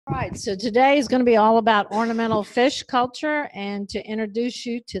Right, so today is going to be all about ornamental fish culture, and to introduce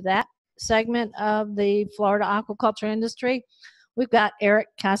you to that segment of the Florida aquaculture industry, we've got Eric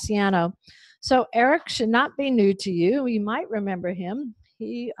Cassiano. So Eric should not be new to you. You might remember him.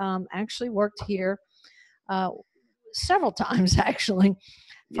 He actually worked here several times, actually.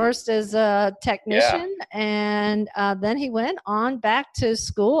 First as a technician, and then he went on back to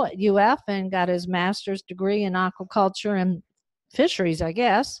school at UF and got his master's degree in aquaculture and fisheries, I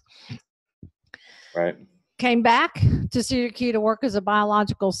guess. Right. Came back to Cedar Key to work as a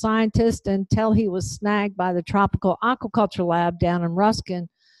biological scientist until he was snagged by the Tropical Aquaculture Lab down in Ruskin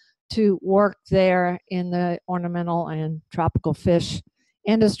to work there in the ornamental and tropical fish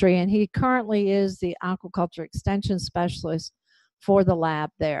industry. And he currently is the aquaculture extension specialist for the lab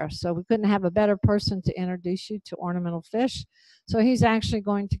there. So we couldn't have a better person to introduce you to ornamental fish. So he's actually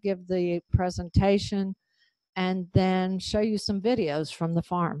going to give the presentation and then show you some videos from the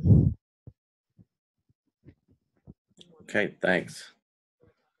farm. Okay, thanks.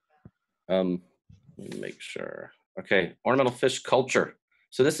 Let me make sure. Okay, ornamental fish culture.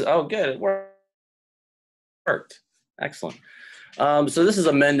 So this is, oh good, it worked. Excellent. So this is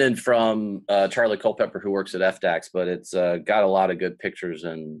amended from Charlie Culpepper, who works at FDAX, but it's got a lot of good pictures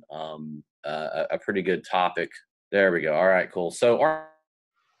and a pretty good topic. There we go. All right, cool. So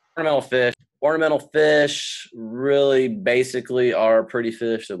ornamental fish. Ornamental fish really basically are pretty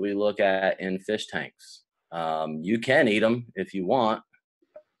fish that we look at in fish tanks. You can eat them if you want.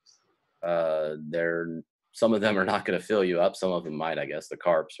 Some of them are not going to fill you up. Some of them might, I guess. The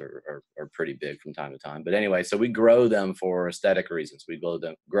carps are pretty big from time to time. But anyway, so we grow them for aesthetic reasons. We grow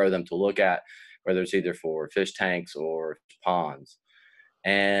them to look at, whether it's either for fish tanks or ponds.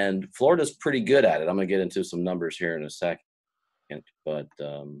 And Florida's pretty good at it. I'm going to get into some numbers here in a second. But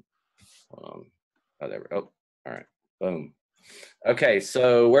hold on. Oh, there we go. All right. Boom. Okay,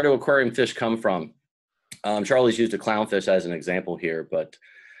 so where do aquarium fish come from? Charlie's used a clownfish as an example here, but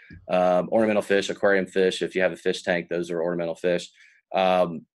ornamental fish, aquarium fish, if you have a fish tank, those are ornamental fish. A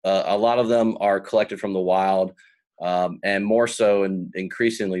lot of them are collected from the wild, and more so and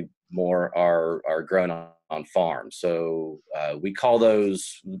increasingly more are grown on farms. So we call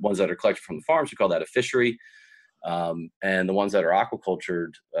those ones that are collected from the farms, we call that a fishery. And the ones that are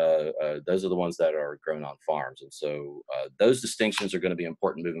aquacultured, those are the ones that are grown on farms. And so those distinctions are going to be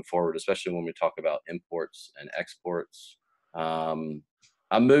important moving forward, especially when we talk about imports and exports.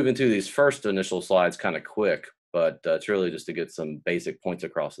 I'm moving through these first initial slides kind of quick, but it's really just to get some basic points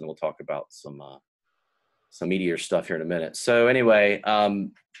across, and then we'll talk about some meatier stuff here in a minute. So anyway,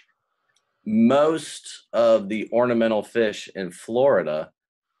 most of the ornamental fish in Florida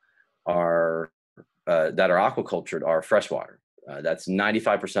that are aquacultured are freshwater. That's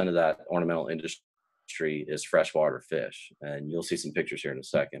 95% of that ornamental industry is freshwater fish. And you'll see some pictures here in a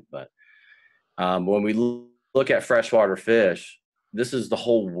second. But when we look at freshwater fish, this is the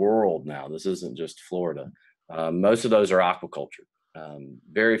whole world now. This isn't just Florida. Most of those are aquacultured.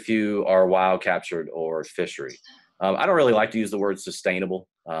 Very few are wild captured or fishery. I don't really like to use the word sustainable.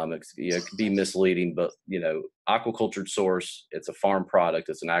 It can be misleading, but aquacultured source, it's a farm product,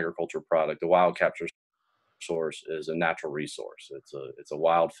 it's an agriculture product. The wild capture source is a natural resource. It's a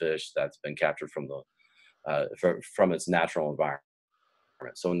wild fish that's been captured from its natural environment.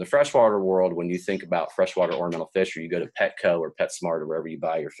 So in the freshwater world, when you think about freshwater ornamental fish, or you go to Petco or PetSmart or wherever you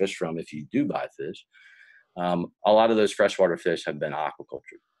buy your fish from, if you do buy fish, a lot of those freshwater fish have been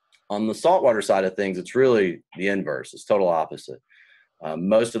aquacultured. On the saltwater side of things, it's really the inverse. It's total opposite.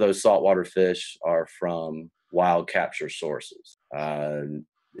 Most of those saltwater fish are from wild capture sources.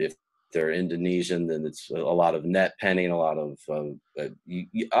 If they're Indonesian, then it's a lot of net penning, a lot of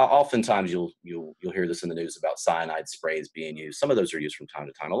oftentimes you'll hear this in the news about cyanide sprays being used. Some of those are used from time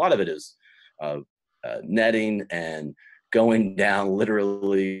to time. A lot of it is netting and going down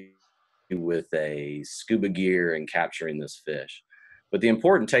literally with a scuba gear and capturing this fish. But the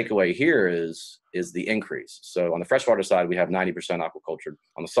important takeaway here is the increase. So on the freshwater side, we have 90% aquaculture.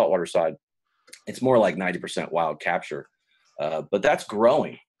 On the saltwater side, it's more like 90% wild capture. But that's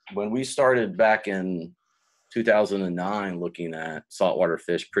growing. When we started back in 2009 looking at saltwater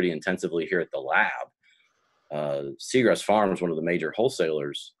fish pretty intensively here at the lab, Seagrass Farms, one of the major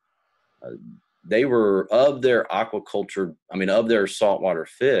wholesalers, they were of their saltwater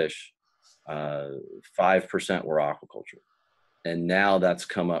fish, 5% were aquaculture. And now that's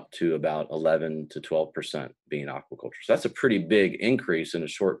come up to about 11 to 12% being aquaculture. So that's a pretty big increase in a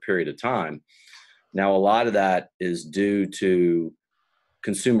short period of time. Now, a lot of that is due to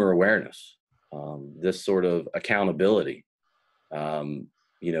consumer awareness, this sort of accountability.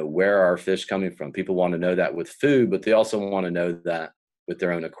 Where are fish coming from? People want to know that with food, but they also want to know that with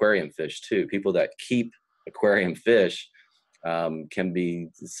their own aquarium fish too. People that keep aquarium fish can be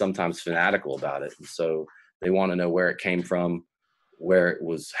sometimes fanatical about it. And so they want to know where it came from, where it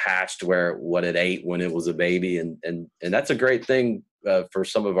was hatched, what it ate when it was a baby. And that's a great thing for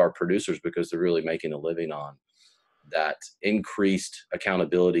some of our producers, because they're really making a living on that increased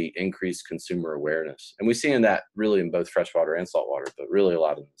accountability, increased consumer awareness. And we see in that really in both freshwater and saltwater, but really a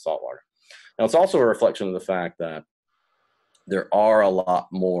lot in saltwater. Now, it's also a reflection of the fact that there are a lot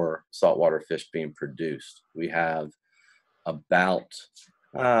more saltwater fish being produced. We have about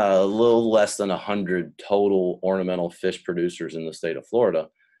a little less than 100 total ornamental fish producers in the state of Florida,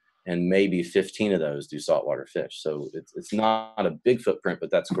 and maybe 15 of those do saltwater fish. So it's not a big footprint,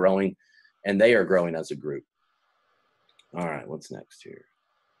 but that's growing, and they are growing as a group. All right, what's next here?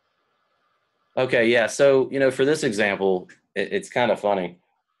 Okay, yeah, so, for this example, it's kind of funny.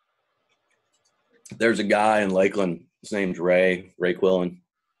 There's a guy in Lakeland, his name's Ray Quillen,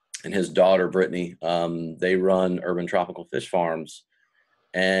 and his daughter, Brittany. They run urban tropical fish farms,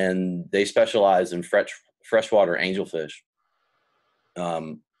 and they specialize in freshwater angelfish.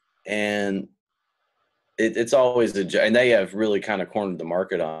 And it's always and they have really kind of cornered the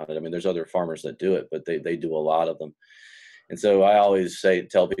market on it. I mean, there's other farmers that do it, but they do a lot of them. And so I always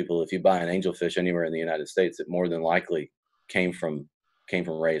tell people, if you buy an angelfish anywhere in the United States, it more than likely came from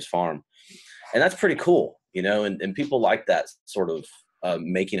Ray's farm. And that's pretty cool, and people like that sort of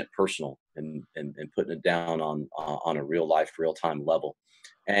making it personal and putting it down on a real life, real time level.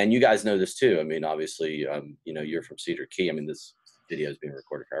 And you guys know this too. I mean, obviously, you're from Cedar Key. I mean, this video is being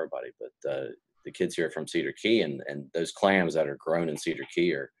recorded for everybody, but the kids here are from Cedar Key, and those clams that are grown in Cedar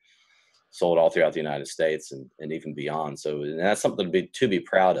Key are sold all throughout the United States and even beyond. So, and that's something to be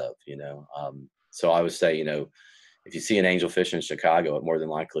proud of, So I would say, if you see an angelfish in Chicago, it more than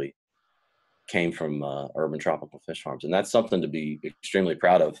likely came from urban tropical fish farms. And that's something to be extremely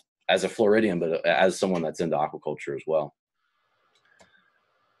proud of as a Floridian, but as someone that's into aquaculture as well.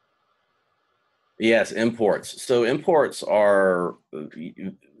 Yes, imports. So imports are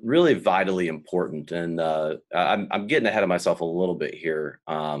really vitally important. And I'm getting ahead of myself a little bit here.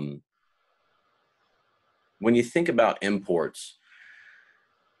 When you think about imports,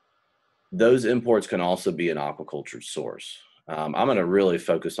 those imports can also be an aquaculture source. I'm going to really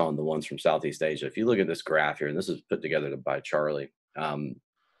focus on the ones from Southeast Asia. If you look at this graph here, and this is put together by Charlie,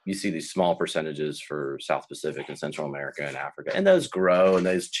 you see these small percentages for South Pacific and Central America and Africa, and those grow and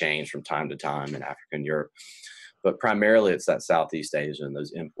those change from time to time in Africa and Europe. But primarily it's that Southeast Asia and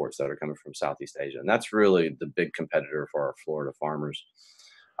those imports that are coming from Southeast Asia. And that's really the big competitor for our Florida farmers.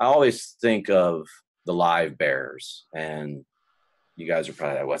 I always think of the live bears, and you guys are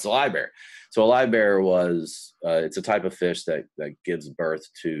probably like, what's a live bear? So a live bear it's a type of fish that gives birth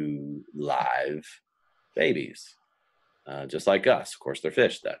to live babies, just like us. Of course, they're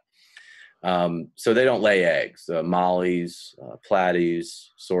fish though. So they don't lay eggs. Mollies, platies,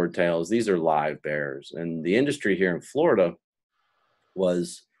 swordtails, these are live bears. And the industry here in Florida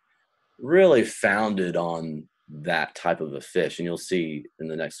was really founded on that type of a fish. And you'll see in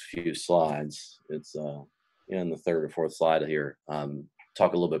the next few slides, it's in the third or fourth slide here,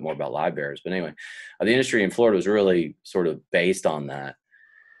 talk a little bit more about live bears. But anyway, the industry in Florida was really sort of based on that.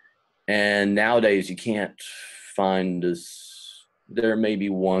 And nowadays you can't find there may be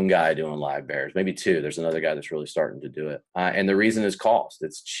one guy doing live bears, maybe two. There's another guy that's really starting to do it. And the reason is cost.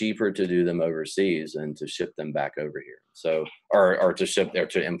 It's cheaper to do them overseas and to ship them back over here. So, or to ship there,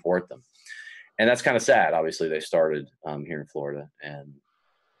 to import them. And that's kind of sad. Obviously they started here in Florida, and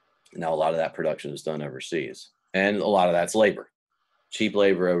now a lot of that production is done overseas. And a lot of that's labor. Cheap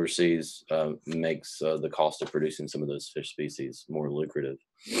labor overseas makes the cost of producing some of those fish species more lucrative.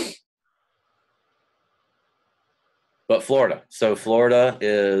 But Florida. So Florida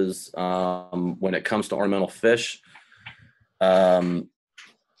is, when it comes to ornamental fish, I mean,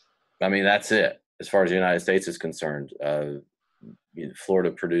 that's it. As far as the United States is concerned,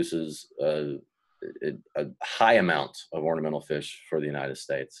 Florida produces a high amount of ornamental fish for the United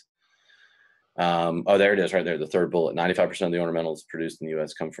States. Oh, there it is right there, the third bullet. 95% of the ornamentals produced in the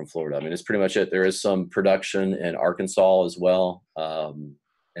U.S. come from Florida. I mean, it's pretty much it. There is some production in Arkansas as well,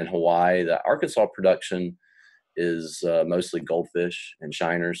 and Hawaii. The Arkansas production is mostly goldfish and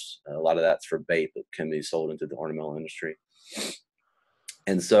shiners. A lot of that's for bait that can be sold into the ornamental industry.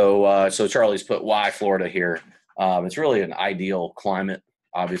 And so, so Charlie's put why Florida here. It's really an ideal climate.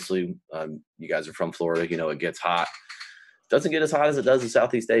 Obviously, you guys are from Florida. You know, it gets hot. Doesn't get as hot as it does in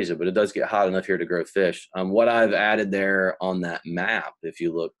Southeast Asia, but it does get hot enough here to grow fish. What I've added there on that map, if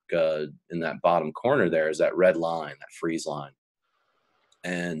you look in that bottom corner there, is that red line, that freeze line.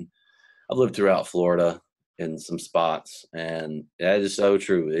 And I've lived throughout Florida, in some spots, and that is so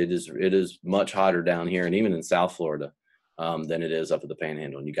true. It is much hotter down here, and even in South Florida, than it is up at the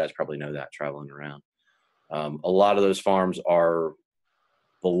Panhandle. And you guys probably know that traveling around. A lot of those farms are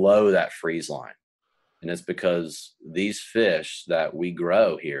below that freeze line, and it's because these fish that we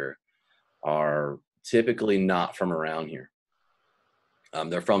grow here are typically not from around here.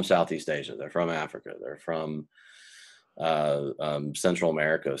 They're from Southeast Asia. They're from Africa. They're from Central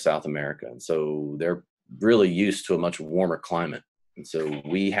America, South America. And so they're really used to a much warmer climate. And so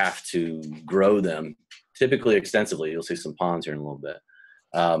we have to grow them typically extensively. You'll see some ponds here in a little bit.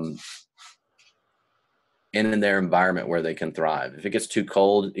 And in their environment where they can thrive. If it gets too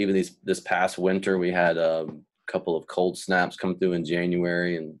cold, even this past winter, we had a couple of cold snaps come through in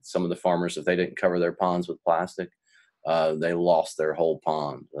January, and some of the farmers, if they didn't cover their ponds with plastic, they lost their whole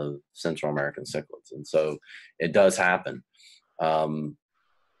pond of Central American cichlids. And so it does happen.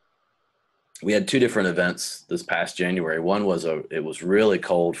 We had two different events this past January. One was it was really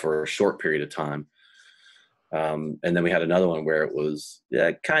cold for a short period of time. And then we had another one where it was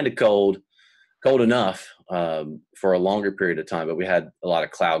kind of cold enough for a longer period of time, but we had a lot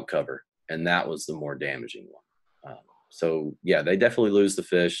of cloud cover, and that was the more damaging one. So yeah, they definitely lose the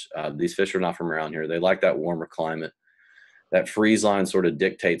fish. These fish are not from around here. They like that warmer climate. That freeze line sort of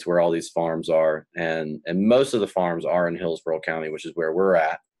dictates where all these farms are, and most of the farms are in Hillsborough County, which is where we're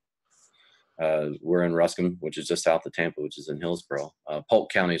at. We're in Ruskin, which is just south of Tampa, which is in Hillsborough.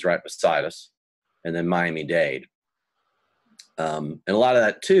 Polk County is right beside us, and then Miami-Dade. And a lot of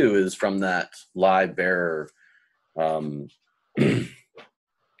that too is from that live bearer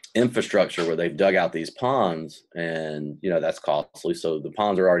infrastructure where they've dug out these ponds, and that's costly. So the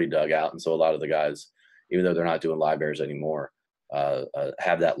ponds are already dug out, and so a lot of the guys, even though they're not doing live bears anymore,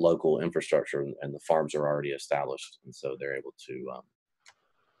 have that local infrastructure, and the farms are already established, and so they're able to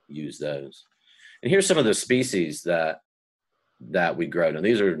use those. And here's some of the species that we grow. Now,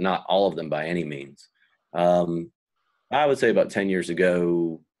 these are not all of them by any means. I would say about 10 years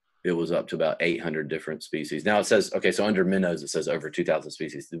ago, it was up to about 800 different species. Now it says, okay, so under minnows, it says over 2,000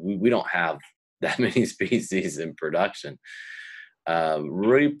 species. We don't have that many species in production.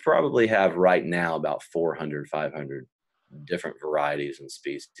 We probably have right now about 400, 500 different varieties and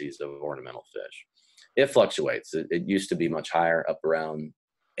species of ornamental fish. It fluctuates. It used to be much higher, up around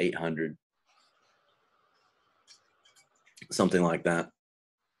 800, something like that,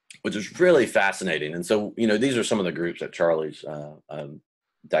 which is really fascinating. And so, these are some of the groups that Charlie's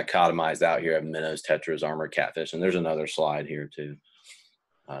dichotomized out here: minnows, tetras, armored catfish, and there's another slide here too.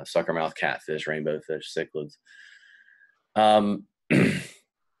 Suckermouth catfish, rainbow fish, cichlids.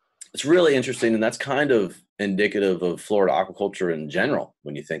 It's really interesting, and that's kind of indicative of Florida aquaculture in general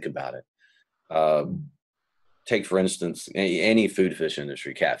when you think about it. Take, for instance, any food fish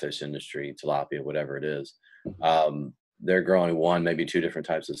industry, catfish industry, tilapia, whatever it is. They're growing one, maybe two different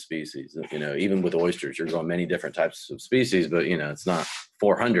types of species. Even with oysters, you're growing many different types of species, but it's not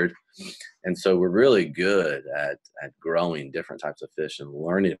 400. And so we're really good at growing different types of fish and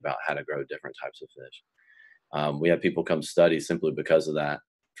learning about how to grow different types of fish. We have people come study simply because of that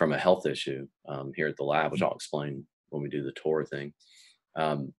from a health issue here at the lab, which I'll explain when we do the tour thing.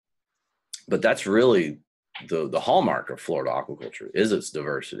 But that's really the hallmark of Florida aquaculture, is its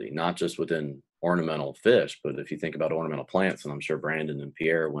diversity, not just within ornamental fish, but if you think about ornamental plants, and I'm sure Brandon and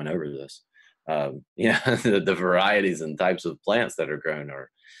Pierre went over this, the varieties and types of plants that are grown are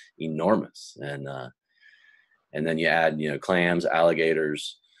enormous. And then you add, clams,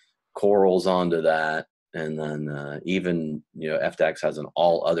 alligators, corals onto that. And then even, FDAX has an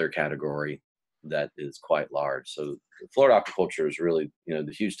all other category that is quite large. So Florida aquaculture is really,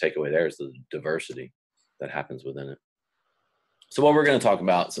 the huge takeaway there is the diversity that happens within it. So what we're going to talk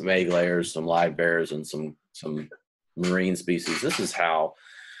about, some egg layers, some live bears, and some marine species. This is how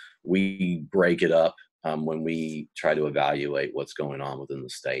we break it up when we try to evaluate what's going on within the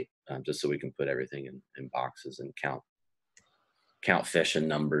state, just so we can put everything in boxes and count fish and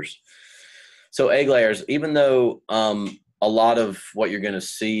numbers. So egg layers, even though a lot of what you're going to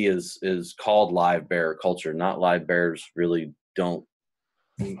see is called live bear culture, not live bears really don't.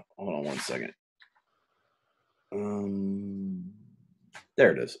 Hold on one second.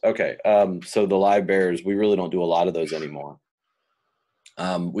 There it is. Okay. So the live bears, we really don't do a lot of those anymore.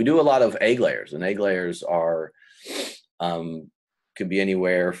 We do a lot of egg layers, and egg layers are, could be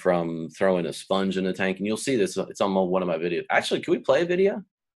anywhere from throwing a sponge in a tank. And you'll see this, it's on one of my videos. Actually, can we play a video?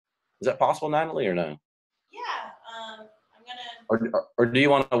 Is that possible, Natalie, or no? Yeah. I'm gonna. Or do you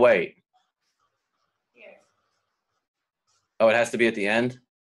want to wait? Here. Oh, it has to be at the end?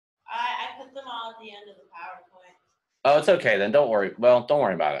 I put them all at the end of the PowerPoint. Oh, it's okay then. Don't worry. Well, don't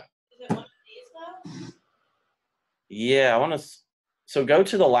worry about it. Is it one of these though? Yeah, I want to. So go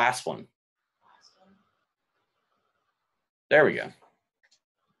to the last one. Last one. There we go.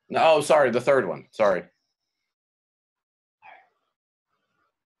 No, oh, sorry, the third one. Sorry.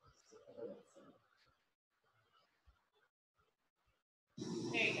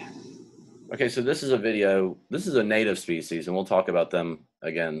 There you go. Okay, so this is a video. This is a native species, and we'll talk about them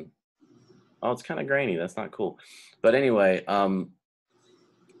again. Oh, it's kind of grainy. That's not cool. But anyway,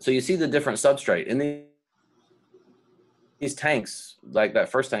 so you see the different substrate in these tanks. Like that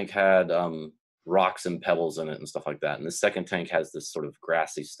first tank had rocks and pebbles in it and stuff like that, and the second tank has this sort of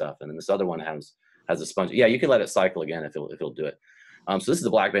grassy stuff, and then this other one has a sponge. Yeah, you can let it cycle again if it'll do it. So this is the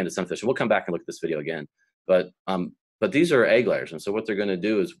black-banded sunfish, and we'll come back and look at this video again. But these are egg layers, and so what they're going to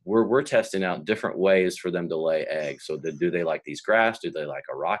do is we're testing out different ways for them to lay eggs. So do they like these grass? Do they like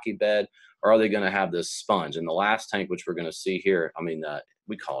a rocky bed? Or are they going to have this sponge? And the last tank, which we're going to see here, I mean,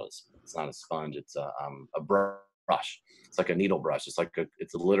 we call it, it's not a sponge, it's a brush. It's like a needle brush.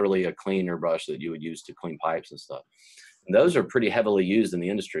 It's literally a cleaner brush that you would use to clean pipes and stuff. And those are pretty heavily used in the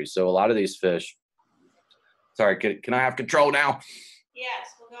industry. So a lot of these fish, sorry, can I have control now? Yes,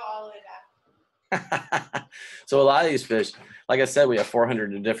 we'll go all the way back. So a lot of these fish, like I said, we have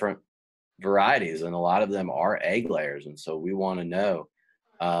 400 different varieties, and a lot of them are egg layers. And so we want to know.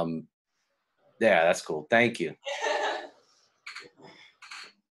 Yeah, that's cool. Thank you.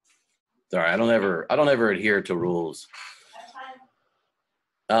 Sorry, I don't ever adhere to rules. That's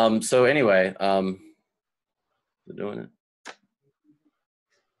fine. So anyway, they're doing it.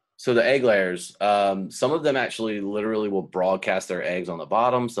 So the egg layers, some of them actually literally will broadcast their eggs on the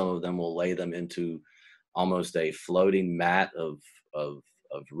bottom. Some of them will lay them into almost a floating mat of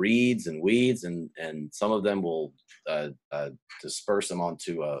reeds and weeds, and some of them will disperse them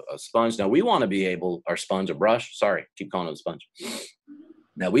onto a sponge. Now we want to be able, or sponge, a brush. Sorry, keep calling it a sponge.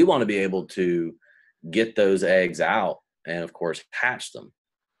 Now we want to be able to get those eggs out and, of course, hatch them.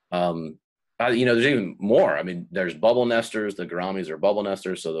 You know, there's even more. I mean, there's bubble nesters. The gouramis are bubble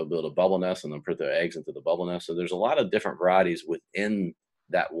nesters, so they'll build a bubble nest and then put their eggs into the bubble nest. So there's a lot of different varieties within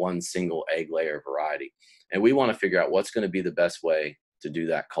that one single egg layer variety. And we want to figure out what's going to be the best way to do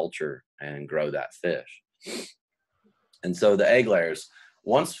that culture and grow that fish. And so the egg layers,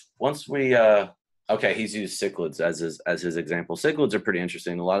 once we, okay, he's used cichlids as his example. Cichlids are pretty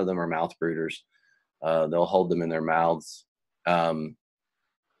interesting. A lot of them are mouth brooders. They'll hold them in their mouths.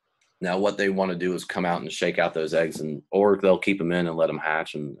 Now what they want to do is come out and shake out those eggs, or they'll keep them in and let them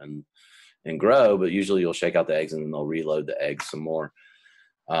hatch and grow. But usually you'll shake out the eggs and then they'll reload the eggs some more.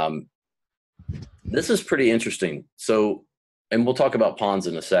 This is pretty interesting. So, and we'll talk about ponds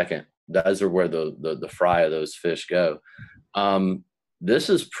in a second. Those are where the fry of those fish go. This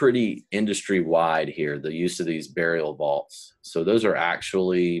is pretty industry wide here, the use of these burial vaults. So those are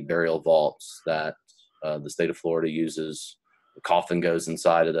actually burial vaults that the state of Florida uses. The coffin goes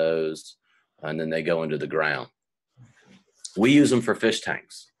inside of those, and then they go into the ground. We use them for fish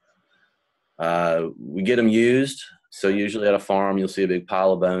tanks. We get them used. So usually at a farm, you'll see a big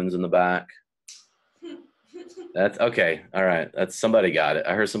pile of bones in the back. That's okay. All right. That's, somebody got it.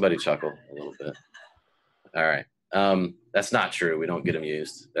 I heard somebody chuckle a little bit. All right. That's not true. We don't get them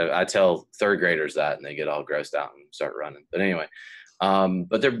used. I tell third graders that, and they get all grossed out and start running. But anyway,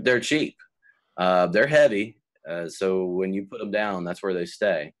 but they're cheap. They're heavy. So when you put them down, that's where they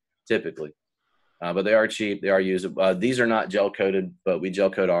stay typically. But they are cheap. They are usable. These are not gel coated, but we gel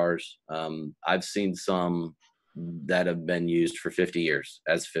coat ours. I've seen some that have been used for 50 years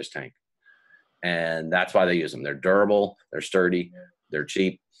as fish tank. And that's why they use them. They're durable, they're sturdy, they're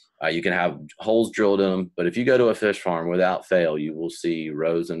cheap. You can have holes drilled in them, but if you go to a fish farm, without fail, you will see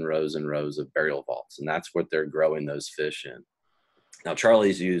rows and rows and rows of burial vaults, and that's what they're growing those fish in. Now,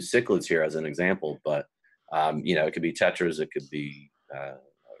 Charlie's used cichlids here as an example, but you know, it could be tetras, it could be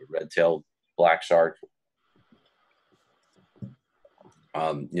red-tailed black shark.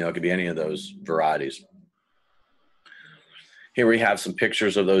 You know, it could be any of those varieties. Here we have some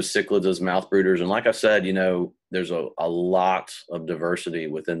pictures of those cichlids as mouth brooders. And like I said, you know, there's a lot of diversity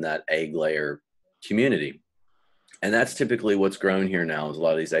within that egg layer community. And that's typically what's grown here now, is a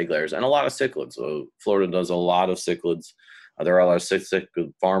lot of these egg layers and a lot of cichlids. So Florida does a lot of cichlids. There are a lot of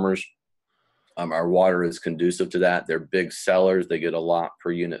cichlid farmers. Our water is conducive to that. They're big sellers. They get a lot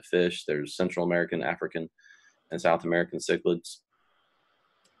per unit fish. There's Central American, African, and South American cichlids.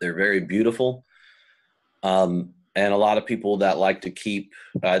 They're very beautiful. And a lot of people that like to keep,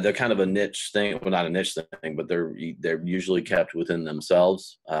 they're kind of a niche thing. Well, not a niche thing, but they're usually kept within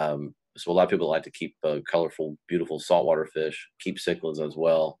themselves. So a lot of people like to keep colorful, beautiful saltwater fish, keep cichlids as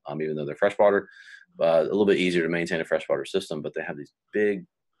well, even though they're freshwater. A little bit easier to maintain a freshwater system, but they have these big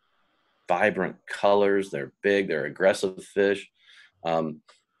vibrant colors. They're big, they're aggressive fish.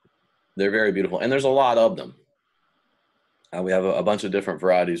 They're very beautiful, and there's a lot of them. We have a bunch of different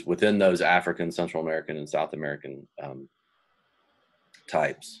varieties within those African, Central American, and South American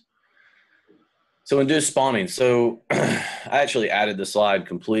types. So induced spawning. So I actually added the slide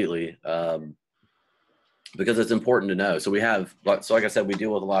completely because it's important to know. So we have, so like I said, we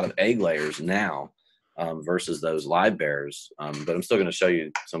deal with a lot of egg layers now versus those live bearers. But I'm still going to show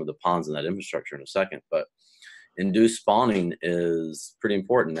you some of the ponds in that infrastructure in a second. But induced spawning is pretty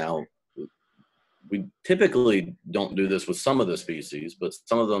important. Now, we typically don't do this with some of the species, but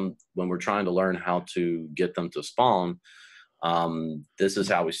some of them, when we're trying to learn how to get them to spawn, this is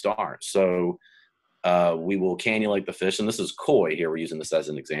how we start. So we will cannulate the fish, and this is koi here. We're using this as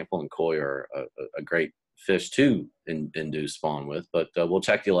an example, and koi are a great fish to induce spawn with, but we'll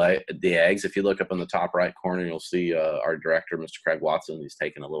check the eggs. If you look up in the top right corner, you'll see our director, Mr. Craig Watson. He's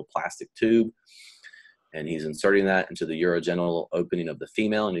taking a little plastic tube, and he's inserting that into the urogenital opening of the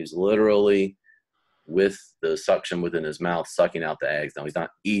female, and he's literally, with the suction within his mouth, sucking out the eggs. Now, he's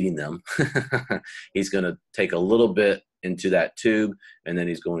not eating them. He's going to take a little bit into that tube, and then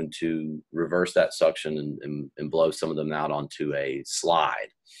he's going to reverse that suction and blow some of them out onto a slide.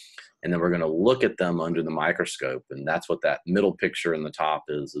 And then we're going to look at them under the microscope, and that's what that middle picture in the top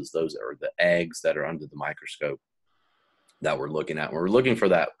is those are the eggs that are under the microscope that we're looking at. We're looking for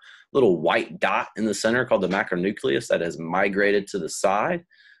that little white dot in the center called the macronucleus that has migrated to the side,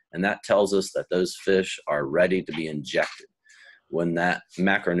 and that tells us that those fish are ready to be injected. When that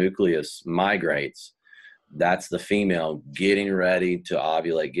macronucleus migrates, that's the female getting ready to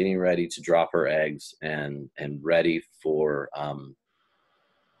ovulate, getting ready to drop her eggs, and ready for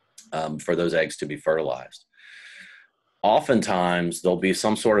those eggs to be fertilized. Oftentimes, there'll be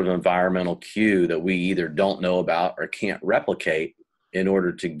some sort of environmental cue that we either don't know about or can't replicate in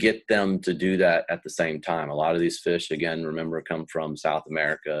order to get them to do that at the same time. A lot of these fish, again, remember, come from South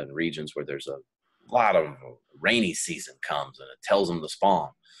America and regions where there's a lot of rainy season comes and it tells them to spawn.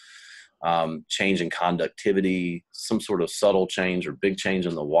 Change in conductivity, some sort of subtle change or big change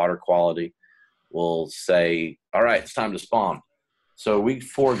in the water quality will say, all right, it's time to spawn. So we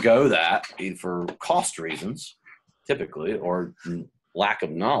forego that either for cost reasons, typically, or lack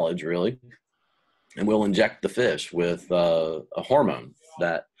of knowledge, really. And we'll inject the fish with a hormone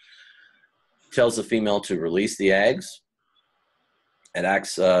that tells the female to release the eggs. It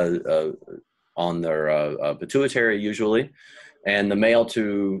acts on their pituitary usually, and the male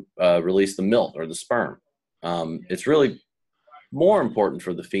to release the milk or the sperm. It's really more important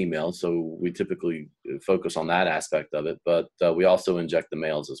for the female, so we typically focus on that aspect of it, but we also inject the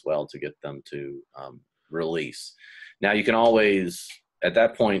males as well to get them to release. Now, you can always, at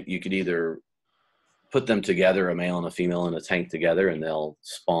that point, you could either put them together, a male and a female in a tank together, and they'll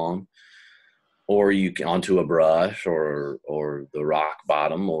spawn, or you can onto a brush or the rock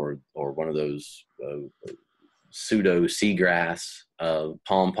bottom or one of those pseudo seagrass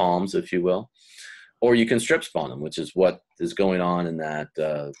pom-poms, if you will, or you can strip spawn them, which is what is going on in that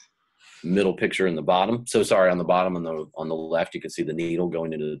middle picture in the bottom. So sorry, on the bottom on the left, you can see the needle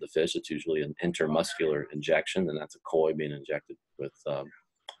going into the fish. It's usually an intermuscular injection, and that's a koi being injected with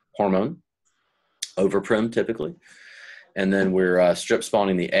hormone. Overprim typically, and then we're strip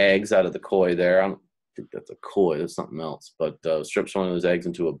spawning the eggs out of the koi there. I don't think that's a koi, that's something else, but strip spawning those eggs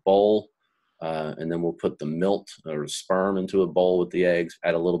into a bowl, and then we'll put the milk or sperm into a bowl with the eggs,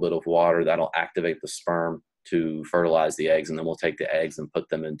 add a little bit of water. That'll activate the sperm to fertilize the eggs, and then we'll take the eggs and put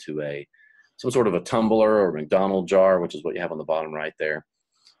them into some sort of a tumbler or McDonald jar, which is what you have on the bottom right there.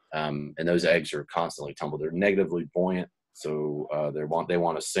 And those eggs are constantly tumbled. They're negatively buoyant. So they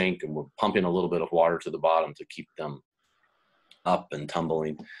want to sink, and we're pumping a little bit of water to the bottom to keep them up and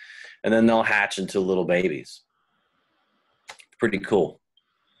tumbling. And then they'll hatch into little babies. Pretty cool.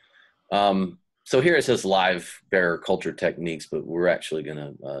 So here it says live bearer culture techniques, but we're actually going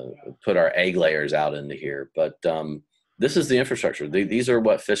to put our egg layers out into here. But this is the infrastructure. These are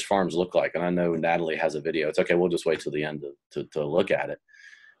what fish farms look like. And I know Natalie has a video. It's okay. We'll just wait till the end to look at it.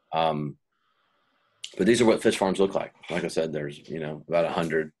 But these are what fish farms look like. Like I said, there's, about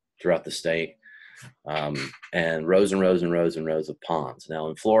 100 throughout the state, and rows and rows and rows and rows of ponds. Now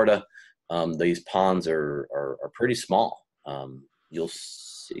in Florida, these ponds are pretty small. You'll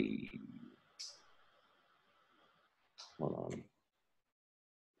see, hold on.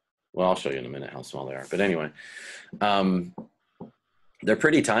 Well, I'll show you in a minute how small they are. But anyway, they're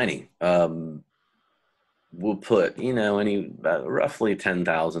pretty tiny. We'll put, roughly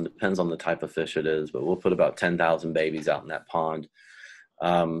 10,000, depends on the type of fish it is, but we'll put about 10,000 babies out in that pond.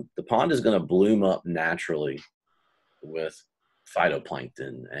 The pond is going to bloom up naturally with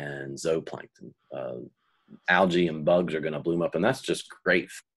phytoplankton and zooplankton. Algae and bugs are going to bloom up, and that's just great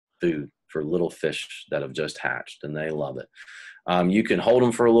food for little fish that have just hatched, and they love it. You can hold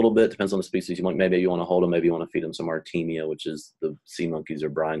them for a little bit, depends on the species you want. Maybe you want to hold them, maybe you want to feed them some Artemia, which is the sea monkeys or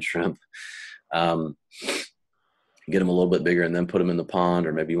brine shrimp. Get them a little bit bigger and then put them in the pond,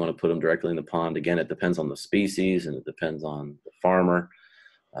 or maybe you want to put them directly in the pond. Again, it depends on the species, and it depends on the farmer.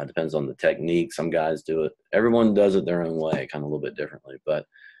 Depends on the technique. Some guys do it. Everyone does it their own way, kind of a little bit differently. But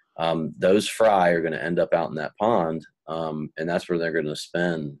those fry are going to end up out in that pond, and that's where they're going to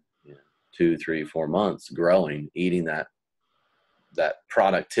spend 2, 3, 4 months growing, eating that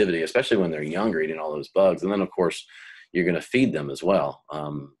productivity, especially when they're younger, eating all those bugs. And then, of course, you're going to feed them as well.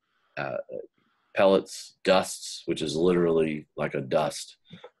 Pellets, dusts, which is literally like a dust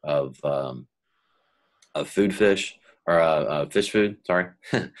of food fish. Or fish food, sorry,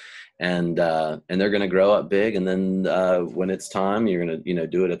 and they're going to grow up big, and then when it's time, you're going to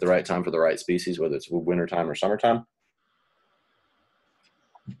do it at the right time for the right species, whether it's wintertime or summertime.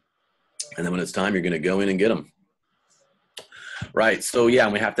 And then when it's time, you're going to go in and get them. Right. So yeah,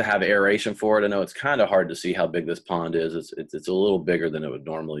 and we have to have aeration for it. I know it's kind of hard to see how big this pond is. It's a little bigger than it would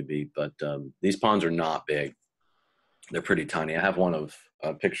normally be, but these ponds are not big. They're pretty tiny. I have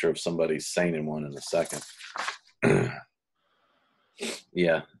a picture of somebody seining one in a second.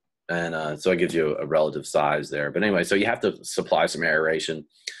 Yeah, and so it gives you a relative size there. But anyway, so you have to supply some aeration,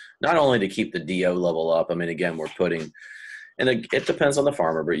 not only to keep the DO level up. I mean, again, we're putting, and it depends on the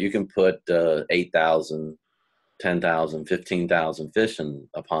farmer, but you can put 8,000, 10,000, 15,000 fish in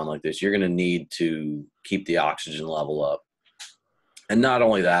a pond like this. You're going to need to keep the oxygen level up. And not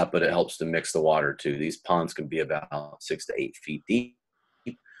only that, but it helps to mix the water too. These ponds can be about 6 to 8 feet deep.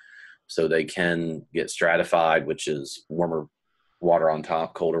 So they can get stratified, which is warmer water on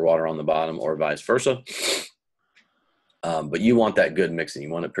top, colder water on the bottom, or vice versa. But you want that good mixing. You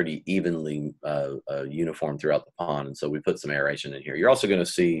want it pretty evenly uniform throughout the pond. And so we put some aeration in here. You're also going to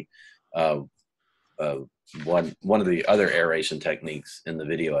see one of the other aeration techniques in the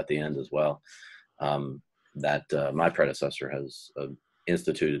video at the end as well, that my predecessor has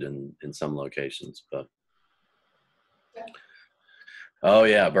instituted in some locations. But oh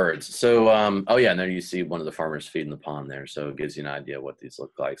yeah, birds. So, oh yeah, and there you see one of the farmers feeding the pond there. So it gives you an idea what these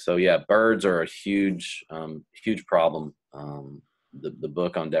look like. So yeah, birds are a huge, huge problem. The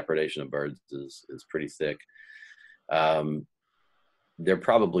book on depredation of birds is pretty thick. They're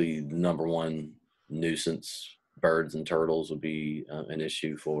probably the #1 nuisance. Birds and turtles would be an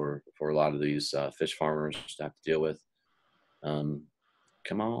issue for a lot of these fish farmers to have to deal with.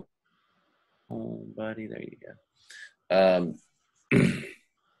 Come on, buddy. There you go.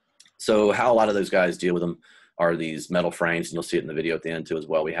 So how a lot of those guys deal with them are these metal frames, and you'll see it in the video at the end too as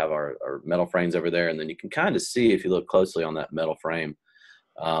well. We have our metal frames over there, and then you can kind of see, if you look closely on that metal frame,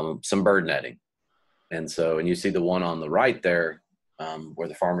 some bird netting. And you see the one on the right there, where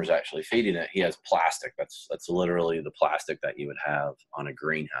the farmer's actually feeding it. He has plastic. That's literally the plastic that you would have on a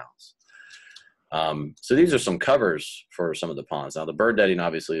greenhouse. So these are some covers for some of the ponds. Now the bird netting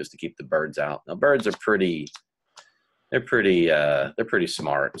obviously is to keep the birds out. Now birds are pretty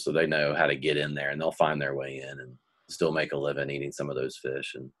smart, so they know how to get in there, and they'll find their way in and still make a living eating some of those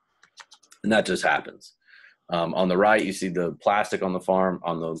fish, and that just happens. On the right, you see the plastic on the farm,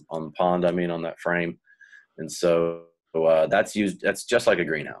 on the pond, on that frame, and so that's just like a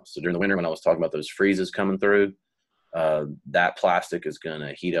greenhouse. So during the winter, when I was talking about those freezes coming through, that plastic is going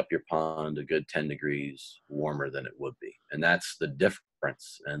to heat up your pond a good 10 degrees warmer than it would be, and that's the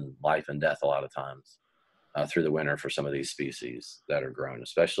difference in life and death a lot of times. Through the winter for some of these species that are grown,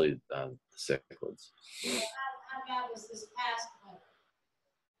 especially the cichlids. How bad was this past winter?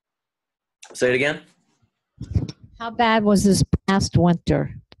 Say it again. How bad was this past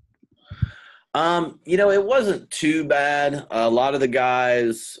winter? It wasn't too bad. A lot of the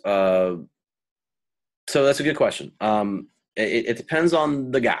guys, so that's a good question. It depends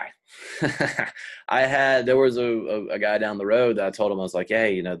on the guy. There was a guy down the road that I told him, I was like,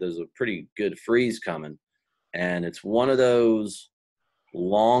 hey, there's a pretty good freeze coming. And it's one of those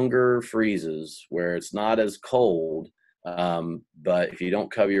longer freezes where it's not as cold, but if you don't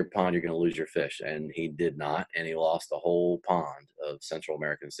cover your pond, you're going to lose your fish. And he did not, and he lost a whole pond of Central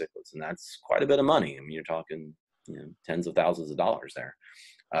American cichlids, and that's quite a bit of money. You're talking tens of thousands of dollars there,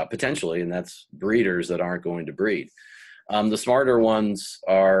 potentially, and that's breeders that aren't going to breed. The smarter ones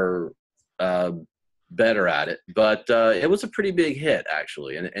are better at it, but it was a pretty big hit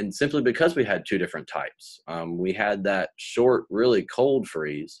actually, and simply because we had two different types. We had that short, really cold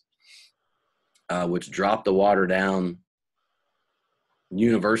freeze, which dropped the water down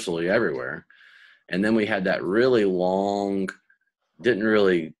universally everywhere, and then we had that really long, didn't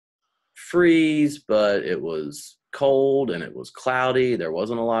really freeze, but it was cold and it was cloudy. There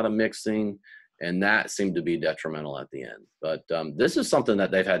wasn't a lot of mixing, and that seemed to be detrimental at the end. But this is something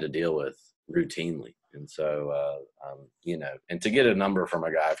that they've had to deal with routinely. And so, you know, and to get a number from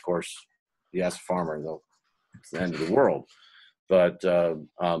a guy, of course, you ask a farmer, it's the end of the world. But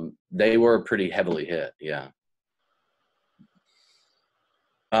they were pretty heavily hit, yeah.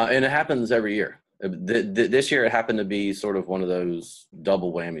 And it happens every year. This year it happened to be sort of one of those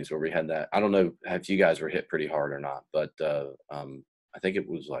double whammies where we had that. I don't know if you guys were hit pretty hard or not, but I think it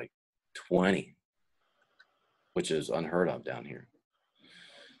was like 20, which is unheard of down here.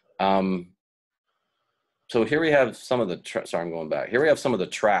 So here we have some of the, sorry, I'm going back. Here we have some of the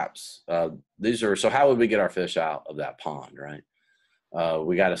traps. These are, so how would we get our fish out of that pond, right?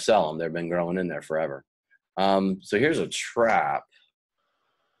 We got to sell them. They've been growing in there forever. So here's a trap.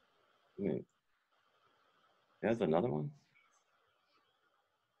 There's another one.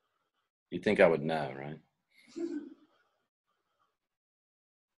 You'd think I would know, right?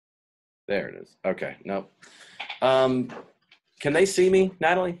 There it is. Okay, nope. Can they see me,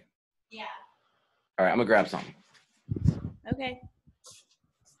 Natalie? Yeah. All right, I'm gonna grab something. Okay.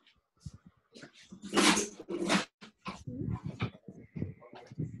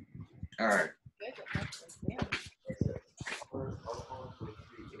 All right.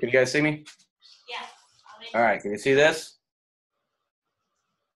 Can you guys see me? Yeah. All right, can you see this?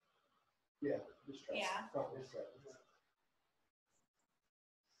 Yeah.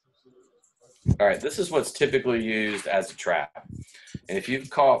 All right, this is what's typically used as a trap. And if you've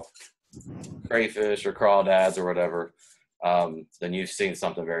caught crayfish or crawdads or whatever, then you've seen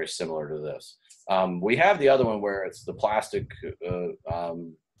something very similar to this. We have the other one where it's the plastic,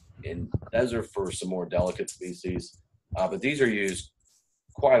 and those are for some more delicate species. But these are used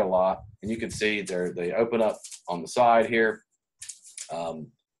quite a lot. And you can see they open up on the side here.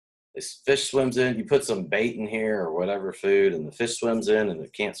 This fish swims in, you put some bait in here or whatever food, and the fish swims in and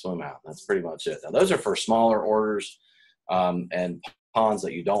it can't swim out. That's pretty much it. Now those are for smaller orders and ponds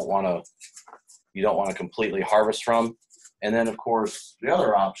that you don't want to completely harvest from. And then of course the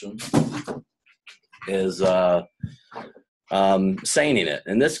other option is seining it.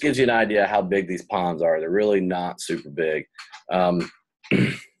 And this gives you an idea how big these ponds are. They're really not super big.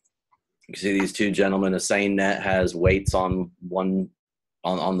 You see these two gentlemen, a seine net has weights on one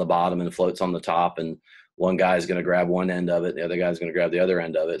on the bottom and floats on the top, and one guy's going to grab one end of it, the other guy's going to grab the other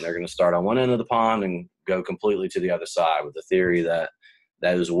end of it, and they're going to start on one end of the pond and go completely to the other side with the theory that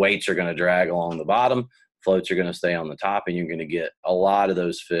those weights are going to drag along the bottom, floats are going to stay on the top, and you're going to get a lot of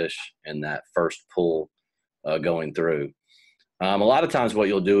those fish in that first pull going through. A lot of times what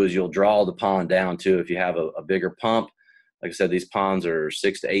you'll do is you'll draw the pond down too. If you have a bigger pump, like I said, these ponds are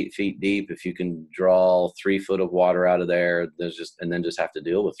 6 to 8 feet deep. If you can draw 3 foot of water out of there, and then just have to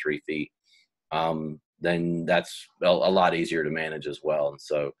deal with 3 feet, then that's a lot easier to manage as well.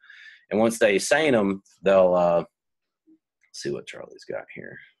 And once they seine them, they'll see what Charlie's got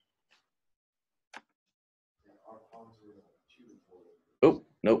here. Oh,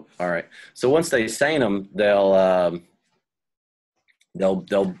 nope. All right. So once they seine them, there'll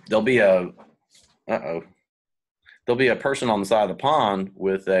be there'll be a person on the side of the pond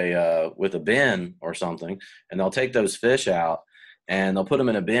with a bin or something, and they'll take those fish out and they'll put them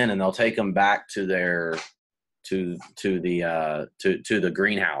in a bin, and they'll take them back to their to the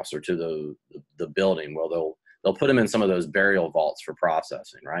greenhouse or to the building. Well, they'll put them in some of those burial vaults for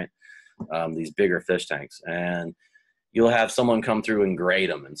processing, right? These bigger fish tanks, and you'll have someone come through and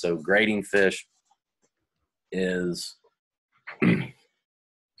grade them. And so grading fish is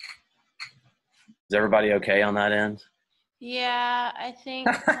is everybody okay on that end? Yeah, I think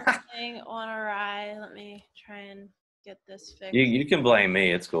something on awry. Let me try and get this fixed. You can blame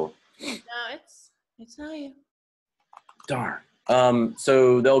me. It's cool. No, it's not you. Darn.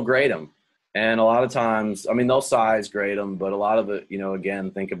 So they'll grade them. And a lot of times, I mean, they'll size grade them, but a lot of it,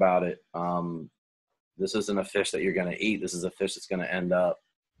 again, think about it. This isn't a fish that you're going to eat. This is a fish that's going to end up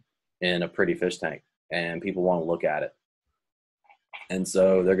in a pretty fish tank, and people want to look at it. And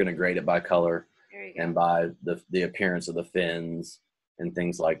so they're going to grade it by color and by the appearance of the fins and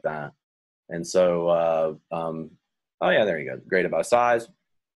things like that. And so, oh yeah, there you go. Graded by size,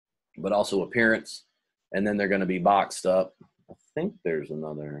 but also appearance. And then they're going to be boxed up. I think there's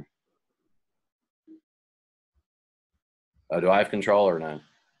another. Oh, do I have control or no?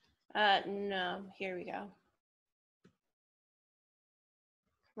 No. Here we go.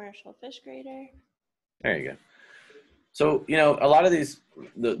 Commercial fish grader. There you go. So, a lot of these,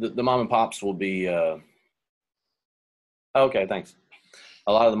 the mom and pops will be, okay, thanks.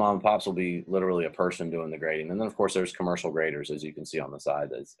 a lot of the mom and pops will be literally a person doing the grading. And then of course there's commercial graders, as you can see on the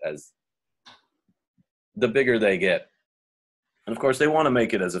side, as the bigger they get. And of course they want to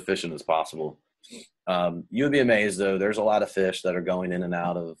make it as efficient as possible. You would be amazed though, there's a lot of fish that are going in and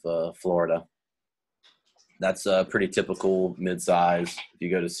out of Florida. That's pretty typical mid-size. If you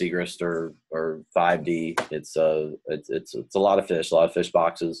go to Segrist or 5D, it's a lot of fish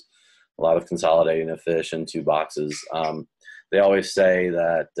boxes, a lot of consolidating of fish into boxes. They always say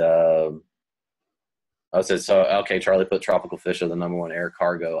that, okay, Charlie put tropical fish are the #1 air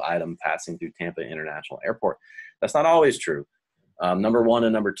cargo item passing through Tampa International Airport. That's not always true. #1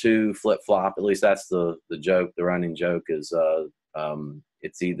 and #2 flip-flop, at least that's the joke, the running joke is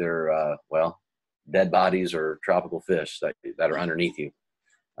it's either, dead bodies or tropical fish that are underneath you.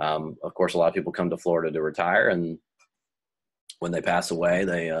 Of course, a lot of people come to Florida to retire, and when they pass away,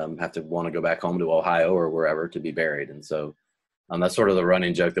 they have to want to go back home to Ohio or wherever to be buried. And so that's sort of the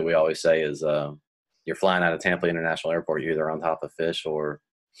running joke that we always say is you're flying out of Tampa International Airport, you're either on top of fish or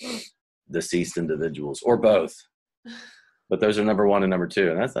deceased individuals, or both. But those are #1 and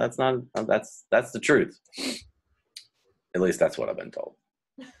 #2, and that's the truth. At least that's what I've been told.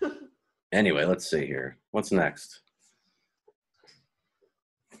 Anyway, let's see here. What's next?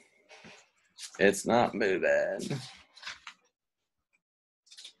 It's not moving.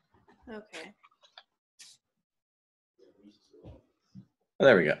 Okay. Oh,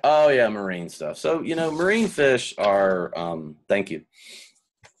 there we go. Oh yeah, marine stuff. So, marine fish are, thank you.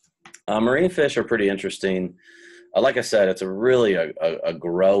 Marine fish are pretty interesting. Like I said, it's really a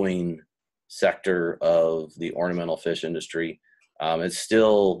growing sector of the ornamental fish industry. It's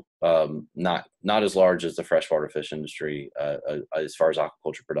still not as large as the freshwater fish industry as far as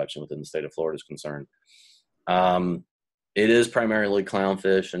aquaculture production within the state of Florida is concerned. It is primarily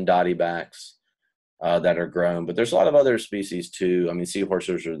clownfish and dotty-backs that are grown, but there's a lot of other species too. I mean,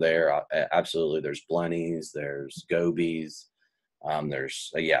 seahorses are there, absolutely. There's blennies, there's gobies,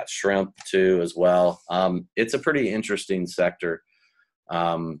 there's shrimp too as well. It's a pretty interesting sector.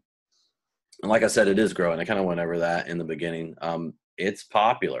 And like I said, it is growing. I kind of went over that in the beginning. It's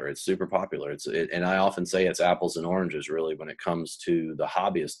popular. It's super popular. And I often say it's apples and oranges really when it comes to the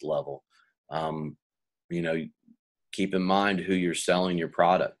hobbyist level. Keep in mind who you're selling your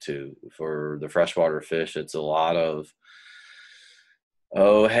product to. For the freshwater fish, it's a lot of,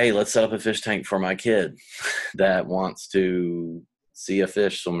 oh, hey, let's set up a fish tank for my kid that wants to see a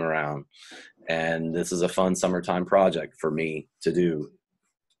fish swim around. And this is a fun summertime project for me to do.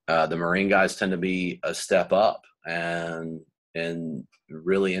 The marine guys tend to be a step up and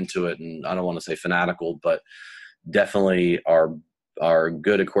really into it. And I don't want to say fanatical, but definitely are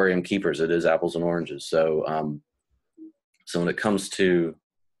good aquarium keepers. It is apples and oranges. So when it comes to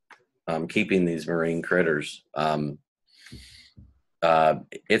keeping these marine critters,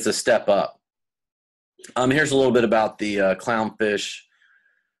 it's a step up. Here's a little bit about the clownfish.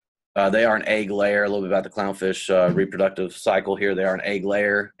 They are an egg layer. A little bit about the clownfish reproductive cycle here. They are an egg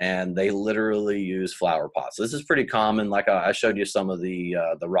layer, and they literally use flower pots. This is pretty common. Like I showed you some of the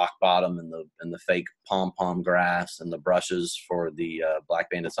rock bottom and the fake pom-pom grass and the brushes for the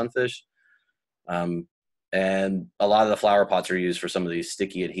black-banded sunfish. And a lot of the flower pots are used for some of these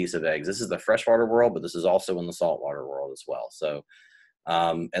sticky adhesive eggs. This is the freshwater world, but this is also in the saltwater world as well. So,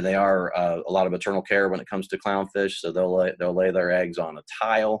 and they are a lot of maternal care when it comes to clownfish. So they'll lay their eggs on a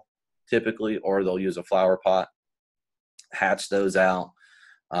tile typically, or they'll use a flower pot, hatch those out,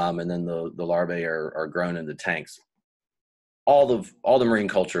 and then the larvae are grown into tanks. All the marine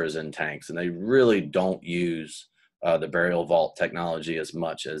culture is in tanks, and they really don't use the burial vault technology as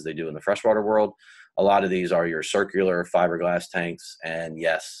much as they do in the freshwater world. A lot of these are your circular fiberglass tanks, and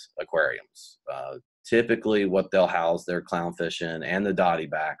yes, aquariums. Typically what they'll house their clownfish in, and the dotty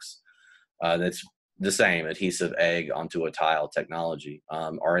backs, that's the same adhesive egg onto a tile technology,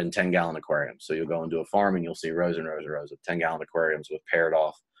 are in 10-gallon aquariums. So you'll go into a farm and you'll see rows and rows and rows of 10-gallon aquariums with paired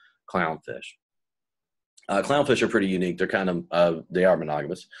off clownfish. Clownfish are pretty unique. They're kind of, they are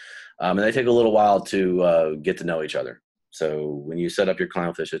monogamous, and they take a little while to get to know each other. So when you set up your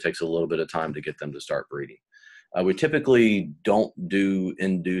clownfish, it takes a little bit of time to get them to start breeding. We typically don't do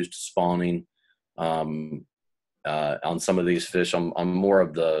induced spawning on some of these fish. I'm more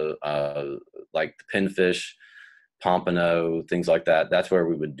of the like the pinfish, pompano, things like that. That's where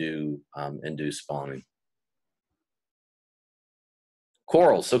we would do induced spawning.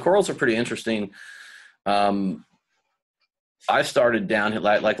 Corals. So corals are pretty interesting. I started down,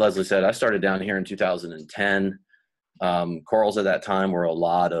 like Leslie said, I started down here in 2010. Corals at that time were a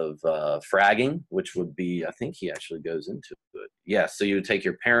lot of fragging, which would be, I think he actually goes into it. Yeah, so you would take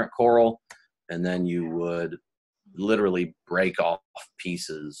your parent coral, and then you would literally break off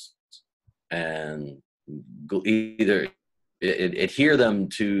pieces and either adhere them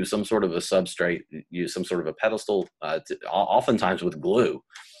to some sort of a substrate, use some sort of a pedestal, oftentimes with glue,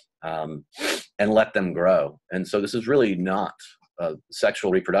 and let them grow. And so this is really not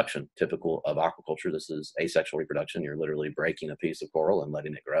sexual reproduction typical of aquaculture. This is asexual reproduction. You're literally breaking a piece of coral and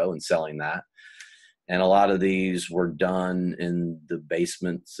letting it grow and selling that. And a lot of these were done in the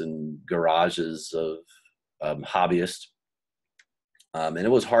basements and garages of hobbyists. And it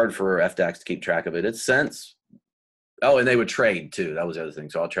was hard for FDACs to keep track of it. It's since, oh, and they would trade too. That was the other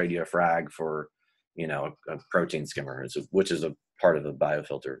thing. So I'll trade you a frag for, you know, a protein skimmer, which is a part of a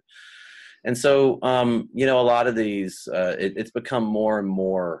biofilter. And so, you know, a lot of these, it's become more and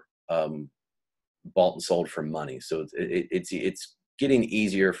more bought and sold for money. So it's getting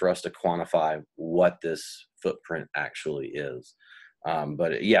easier for us to quantify what this footprint actually is.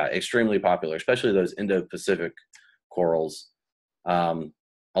 But yeah, extremely popular, especially those Indo-Pacific corals. A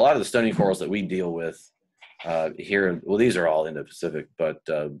lot of the stony corals that we deal with here, well, these are all Indo-Pacific, but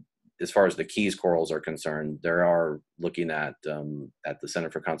as far as the Keys corals are concerned, there are looking at the Center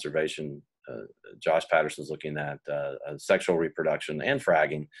for Conservation, Josh Patterson's looking at sexual reproduction and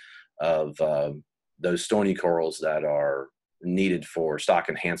fragging of those stony corals that are needed for stock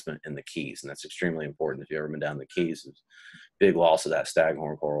enhancement in the Keys. And that's extremely important. If you've ever been down the Keys, there's big loss of that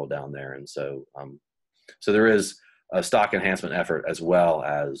staghorn coral down there. And so, so there is a stock enhancement effort as well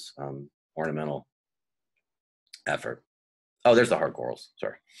as ornamental effort. Oh, there's the hard corals.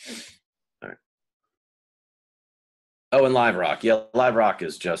 Sorry. All right. Oh, and live rock. Yeah, live rock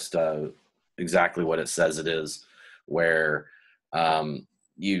is just exactly what it says it is, where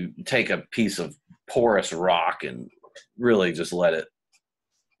you take a piece of porous rock and really just let it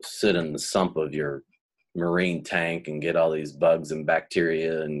sit in the sump of your marine tank and get all these bugs and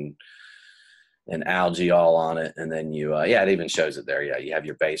bacteria and algae all on it. And then you, yeah, it even shows it there. Yeah, you have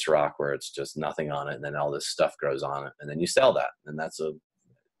your base rock where it's just nothing on it, and then all this stuff grows on it, and then you sell that. And that's a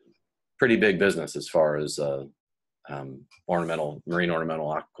pretty big business as far as marine ornamental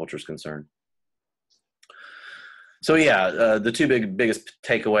aquaculture is concerned. So yeah, the two biggest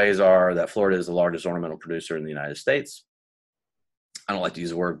takeaways are that Florida is the largest ornamental producer in the United States. I don't like to use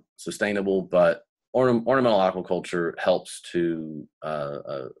the word sustainable, but ornamental aquaculture helps to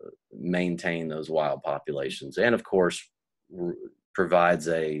maintain those wild populations, and of course provides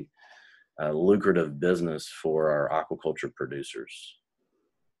a lucrative business for our aquaculture producers.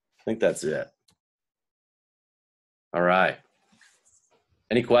 I think that's it. All right.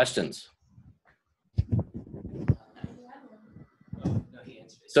 Any questions?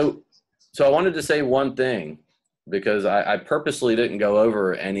 So I wanted to say one thing, because I purposely didn't go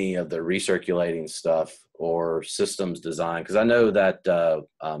over any of the recirculating stuff or systems design, because I know that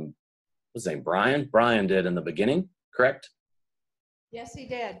what's his name, Brian did in the beginning, correct? Yes, he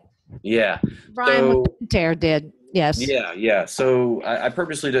did. Yeah. Brian Tear did. Yes. Yeah. So I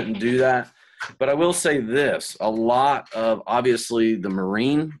purposely didn't do that, but I will say this: a lot of, obviously, the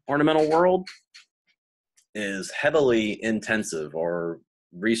marine ornamental world is heavily intensive or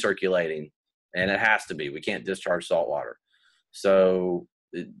recirculating, and it has to be. We can't discharge salt water, so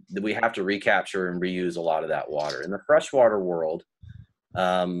we have to recapture and reuse a lot of that water. In the freshwater world,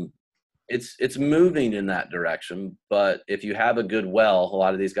 it's moving in that direction, but if you have a good well, a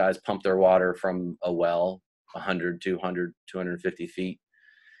lot of these guys pump their water from a well 100, 200, 250 feet,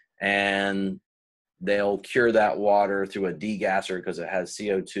 and they'll cure that water through a degasser because it has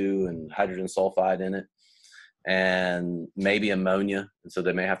CO2 and hydrogen sulfide in it, and maybe ammonia. And so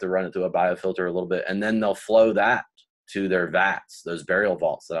they may have to run it through a biofilter a little bit, and then they'll flow that to their vats, those burial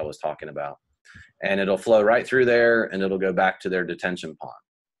vaults that I was talking about. And it'll flow right through there, and it'll go back to their detention pond.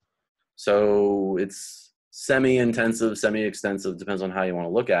 So it's semi-intensive, semi-extensive, depends on how you want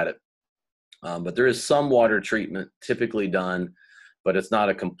to look at it. But there is some water treatment typically done, but it's not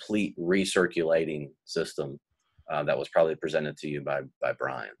a complete recirculating system that was probably presented to you by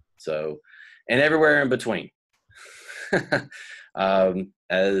Brian. So, and everywhere in between.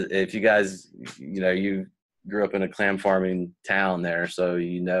 If you guys, you grew up in a clam farming town there, so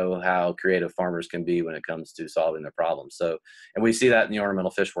you know how creative farmers can be when it comes to solving their problems. So, and we see that in the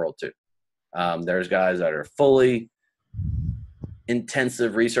ornamental fish world too. There's guys that are fully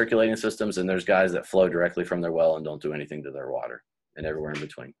intensive recirculating systems, and there's guys that flow directly from their well and don't do anything to their water, and everywhere in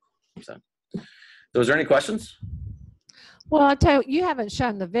between. So is there any questions? Well, I'll tell you, you haven't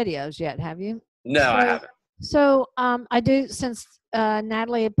shown the videos yet, have you? No, I haven't. So I do, since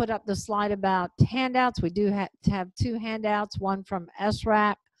Natalie had put up the slide about handouts, we do have to have two handouts, one from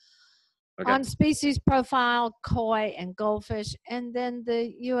SRAC on species profile, koi and goldfish, and then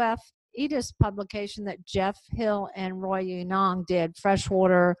the EDIS publication that Jeff Hill and Roy Yunong did,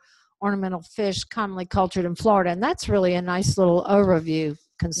 Freshwater Ornamental Fish Commonly Cultured in Florida. And that's really a nice little overview,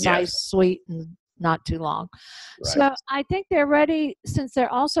 concise, sweet, and not too long. Right. So I think they're ready, since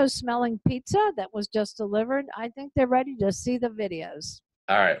they're also smelling pizza that was just delivered, I think they're ready to see the videos.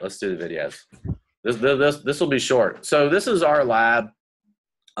 All right, let's do the videos. This will be short. So this is our lab.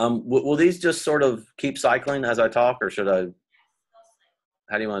 Will these just sort of keep cycling as I talk, or should I?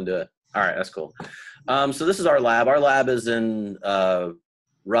 How do you want to do it? All right, that's cool. So this is our lab. Our lab is in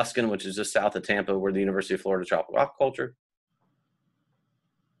Ruskin, which is just south of Tampa. We're the University of Florida Tropical Aquaculture.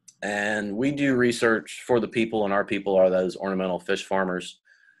 And we do research for the people, and our people are those ornamental fish farmers.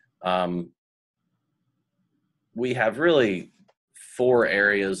 We have really 4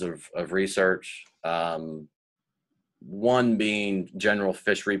 areas of research. One being general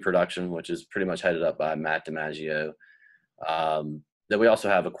fish reproduction, which is pretty much headed up by Matt DiMaggio. Then we also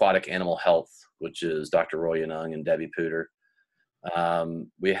have aquatic animal health, which is Dr. Roy Yunong and Debbie Pooter.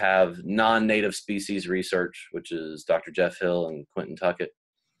 We have non-native species research, which is Dr. Jeff Hill and Quentin Tuckett.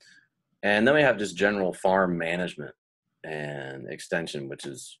 And then we have just general farm management and extension, which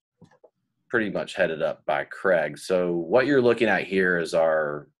is pretty much headed up by Craig. So what you're looking at here is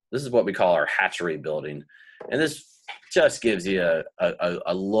this is what we call our hatchery building. And this just gives you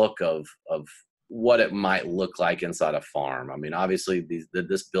a look of what it might look like inside a farm. I mean, obviously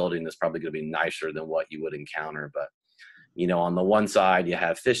this building is probably going to be nicer than what you would encounter, but you know, on the one side you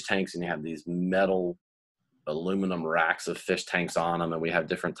have fish tanks and you have these metal aluminum racks of fish tanks on them, and we have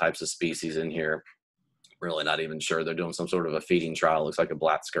different types of species in here. Really not even sure. They're doing some sort of a feeding trial. Looks like a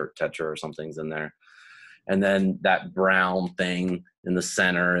black skirt tetra or something's in there. And then that brown thing in the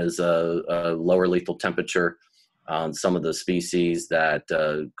center is a lower lethal temperature. Some of the species that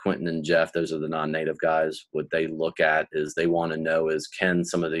Quentin and Jeff, those are the non-native guys, what they look at is they want to know is, can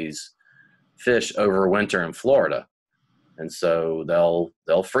some of these fish overwinter in Florida? And so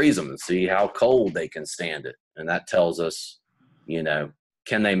they'll freeze them and see how cold they can stand it. And that tells us, you know,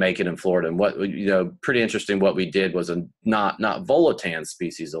 can they make it in Florida? And what, you know, pretty interesting, what we did was a not volatan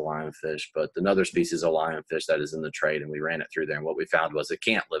species of lionfish, but another species of lionfish that is in the trade, and we ran it through there, and what we found was it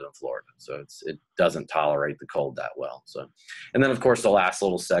can't live in Florida. So it doesn't tolerate the cold that well. So, and then of course the last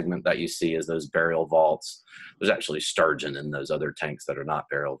little segment that you see is those burial vaults. There's actually sturgeon in those other tanks that are not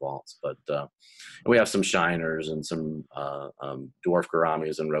burial vaults, but we have some shiners and some dwarf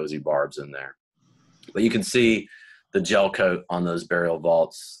gouramis and rosy barbs in there. But you can see the gel coat on those burial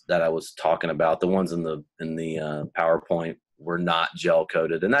vaults that I was talking about. The ones in the PowerPoint were not gel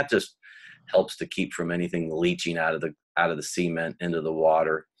coated, and that just helps to keep from anything leaching out of the cement into the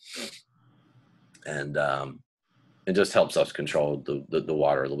water, and it just helps us control the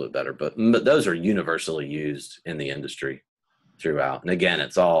water a little bit better. But those are universally used in the industry throughout, and again,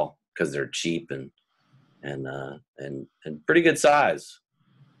 it's all because they're cheap and pretty good size.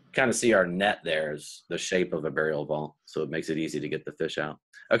 Kind of see our net there is the shape of a burial vault, so it makes it easy to get the fish out.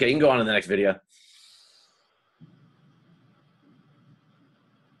 Okay, you can go on to the next video.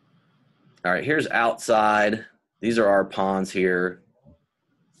 All right, here's outside. These are our ponds here.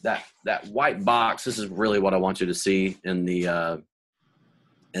 That white box, this is really what I want you to see in the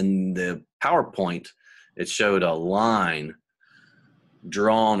PowerPoint. It showed a line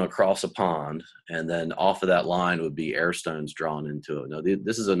drawn across a pond, and then off of that line would be air stones drawn into it. Now,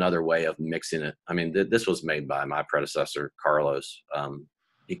 this is another way of mixing it. I mean, this was made by my predecessor, Carlos.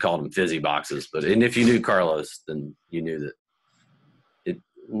 He called them fizzy boxes, and if you knew Carlos, then you knew that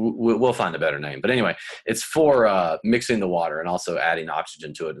we'll find a better name. But anyway, it's for mixing the water and also adding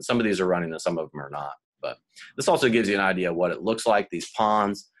oxygen to it. And some of these are running and some of them are not. But this also gives you an idea of what it looks like. These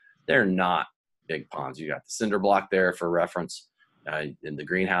ponds, they're not big ponds. You got the cinder block there for reference. In the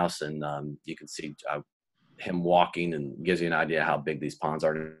greenhouse, and you can see him walking, and gives you an idea how big these ponds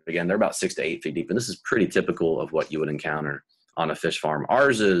are. Again, they're about 6 to 8 feet deep, and this is pretty typical of what you would encounter on a fish farm.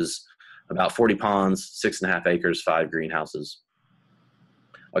 Ours is about 40 ponds, 6.5 acres, 5 greenhouses.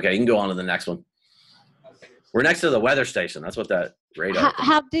 Okay, you can go on to the next one. We're next to the weather station. That's what that radar.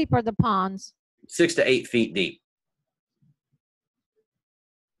 How deep are the ponds? 6 to 8 feet deep.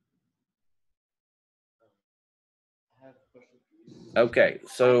 Okay,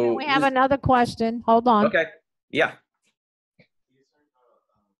 so we have another question. Hold on. Okay, yeah.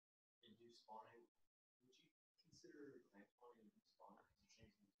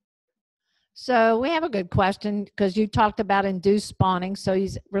 So we have a good question, because you talked about induced spawning. So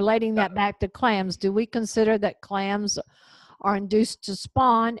he's relating that back to clams. Do we consider that clams are induced to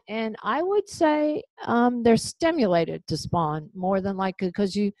spawn? And I would say they're stimulated to spawn more than likely,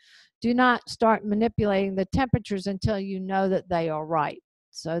 because you do not start manipulating the temperatures until you know that they are right.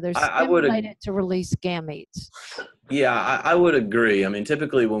 So they're I would stimulated to release gametes. Yeah, I would agree. I mean,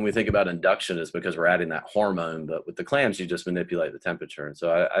 typically when we think about induction, it's because we're adding that hormone, but with the clams, you just manipulate the temperature. And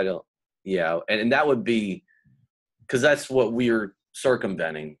so I don't, yeah. And that would be, because that's what we're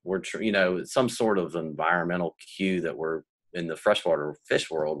circumventing. We're, some sort of environmental cue that we're in the freshwater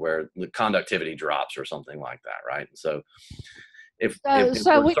fish world where the conductivity drops or something like that, right? And so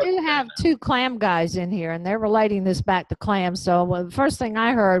So we do have two clam guys in here, and they're relating this back to clams. So the first thing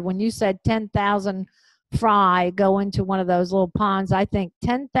I heard when you said 10,000 fry go into one of those little ponds, I think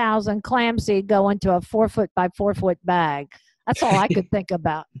 10,000 clam seed go into a 4 foot by 4 foot bag. That's all I could think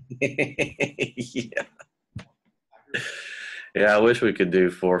about. Yeah. Yeah, I wish we could do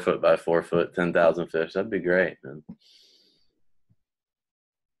 4 foot by 4 foot, 10,000 fish. That'd be great, man.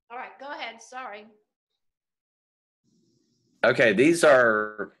 All right, go ahead. Sorry. Okay, these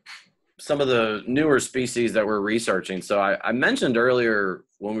are some of the newer species that we're researching. So I mentioned earlier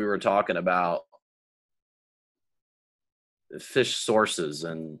when we were talking about fish sources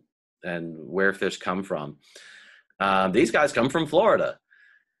and where fish come from. These guys come from Florida,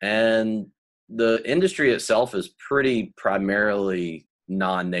 and the industry itself is pretty primarily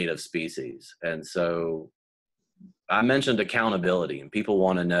non-native species. And so I mentioned accountability, and people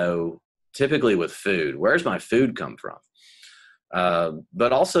want to know, typically with food, where's my food come from?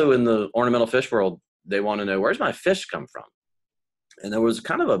 But also in the ornamental fish world, they want to know, where's my fish come from? And there was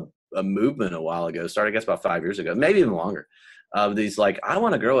kind of a movement a while ago, started I guess about 5 years ago, maybe even longer, of these like, I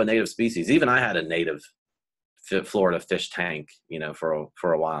want to grow a native species. Even I had a native Florida fish tank,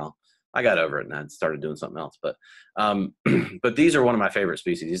 for a while. I got over it and I started doing something else. But but these are one of my favorite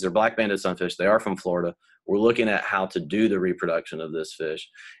species. These are black-banded sunfish. They are from Florida. We're looking at how to do the reproduction of this fish.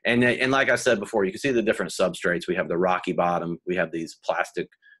 And like I said before, you can see the different substrates. We have the rocky bottom. We have these plastic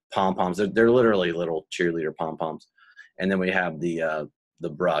pom-poms. They're literally little cheerleader pom-poms. And then we have the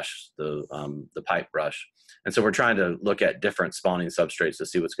brush, the pipe brush. And so we're trying to look at different spawning substrates to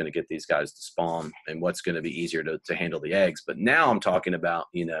see what's going to get these guys to spawn and what's going to be easier to handle the eggs. But now I'm talking about,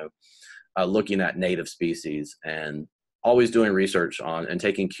 looking at native species and always doing research on and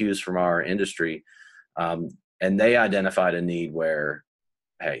taking cues from our industry. And they identified a need where,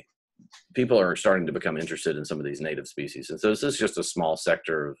 hey, people are starting to become interested in some of these native species. And so this is just a small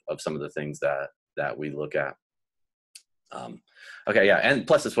sector of some of the things that we look at. Okay, yeah, and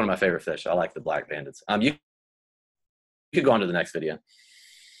plus it's one of my favorite fish. I like the black bandits. You could go on to the next video.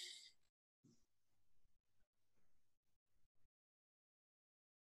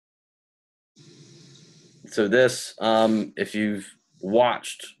 So this, if you've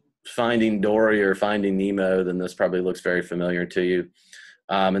watched Finding Dory or Finding Nemo, then this probably looks very familiar to you.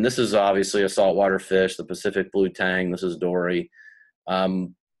 And this is obviously a saltwater fish, the Pacific blue tang. This is Dory.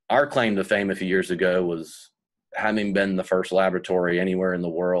 Our claim to fame a few years ago was having been the first laboratory anywhere in the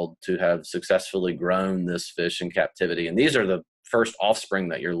world to have successfully grown this fish in captivity. And these are the first offspring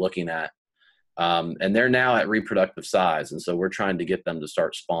that you're looking at. And they're now at reproductive size. And so we're trying to get them to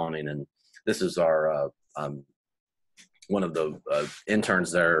start spawning. And this is our one of the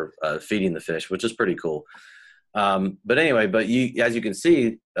interns there feeding the fish, which is pretty cool. But anyway, as you can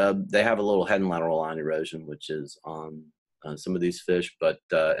see, they have a little head and lateral line erosion, which is on some of these fish.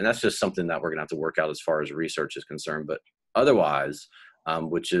 And that's just something that we're going to have to work out as far as research is concerned. But otherwise,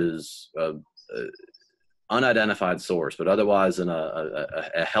 which is unidentified source, but otherwise in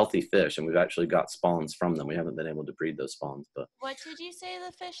a healthy fish, and we've actually got spawns from them. We haven't been able to breed those spawns. But what did you say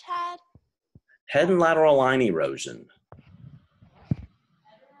the fish had? Head and lateral line erosion.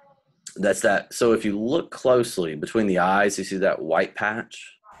 That's that. So if you look closely between the eyes, you see that white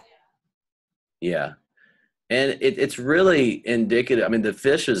patch. Yeah. And it's really indicative. I mean, the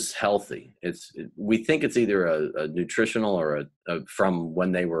fish is healthy. We think it's either a nutritional or from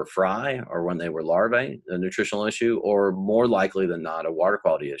when they were fry or when they were larvae, a nutritional issue, or more likely than not, a water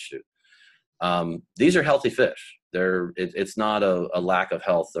quality issue. These are healthy fish. It's not a lack of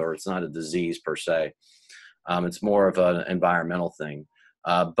health, or it's not a disease per se. It's more of an environmental thing.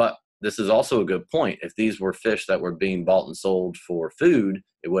 But this is also a good point. If these were fish that were being bought and sold for food,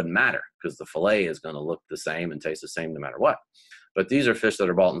 it wouldn't matter because the fillet is going to look the same and taste the same no matter what. But these are fish that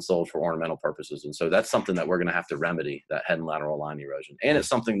are bought and sold for ornamental purposes. And so that's something that we're going to have to remedy, that head and lateral line erosion. And it's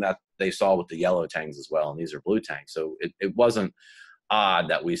something that they saw with the yellow tangs as well. And these are blue tangs. So it wasn't odd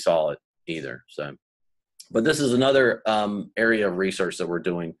that we saw it either. So, but this is another area of research that we're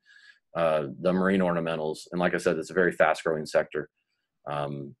doing, the marine ornamentals. And like I said, it's a very fast growing sector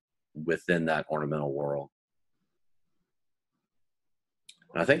within that ornamental world.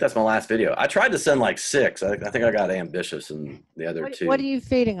 And I think that's my last video. I tried to send like 6. I think I got ambitious in the other 2. What are you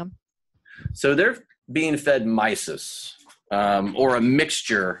feeding them? So they're being fed mysis. or a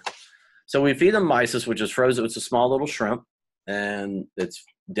mixture. So we feed them mysis, which is frozen. It's a small little shrimp, and it's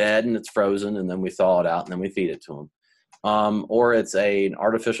dead and it's frozen, and then we thaw it out, and then we feed it to them. Or it's an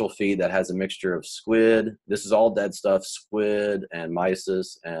artificial feed that has a mixture of squid. This is all dead stuff, squid and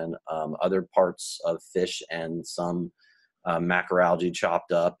mysis and other parts of fish and some macroalgae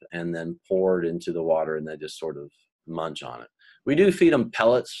chopped up and then poured into the water, and they just sort of munch on it. We do feed them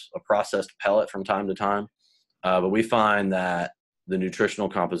pellets, a processed pellet from time to time, but we find that the nutritional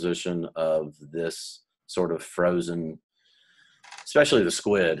composition of this sort of frozen, especially the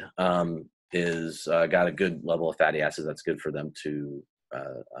squid, is got a good level of fatty acids that's good for them to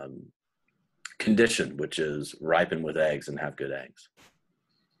condition, which is ripen with eggs and have good eggs.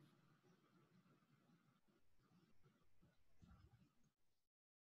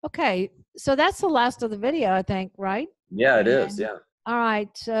 Okay, so that's the last of the video, I think, right? Yeah, it is. Yeah. All right,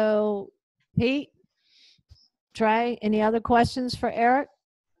 so Pete, Trey, any other questions for Eric?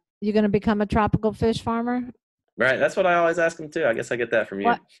 You're going to become a tropical fish farmer? Right. That's what I always ask them too. I guess I get that from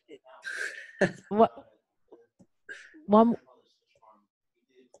you. What? One.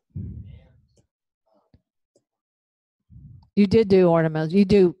 You did do ornamentals. You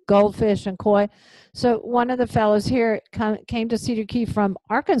do goldfish and koi. So one of the fellows here came to Cedar Key from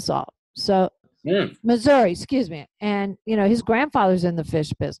Arkansas. So Missouri, excuse me. And, you know, his grandfather's in the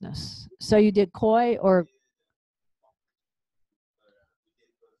fish business. So you did koi or?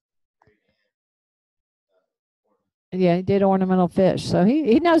 Yeah, he did ornamental fish. So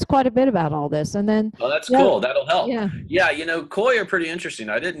he knows quite a bit about all this. And then. Oh, that's cool. That'll help. Yeah. Yeah. You know, koi are pretty interesting.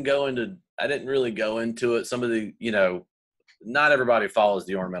 I didn't really go into it. Some of the, you know, not everybody follows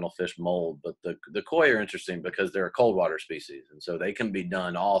the ornamental fish mold, but the koi are interesting because they're a cold water species. And so they can be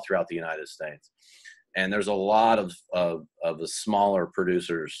done all throughout the United States. And there's a lot of the smaller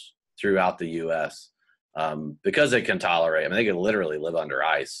producers throughout the U.S. Because they can tolerate, I mean, they can literally live under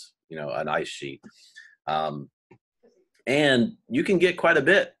ice, you know, an ice sheet. And you can get quite a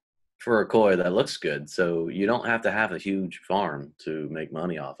bit for a koi that looks good. So you don't have to have a huge farm to make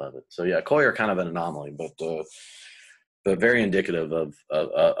money off of it. So yeah, koi are kind of an anomaly, but very indicative of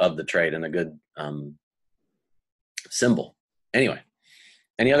the trade and a good symbol. Anyway,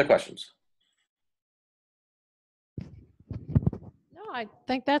 any other questions? No, I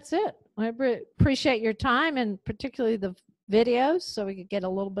think that's it. I appreciate your time and particularly the videos so we could get a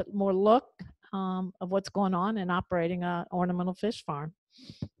little bit more look of what's going on in operating an ornamental fish farm.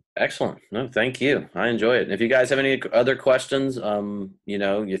 Excellent. No, thank you. I enjoy it. And if you guys have any other questions, you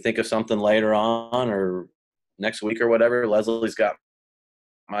know, you think of something later on or next week or whatever, Leslie's got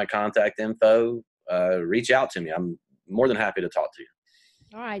my contact info. Reach out to me. I'm more than happy to talk to you.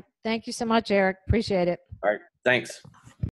 All right. Thank you so much, Eric. Appreciate it. All right. Thanks.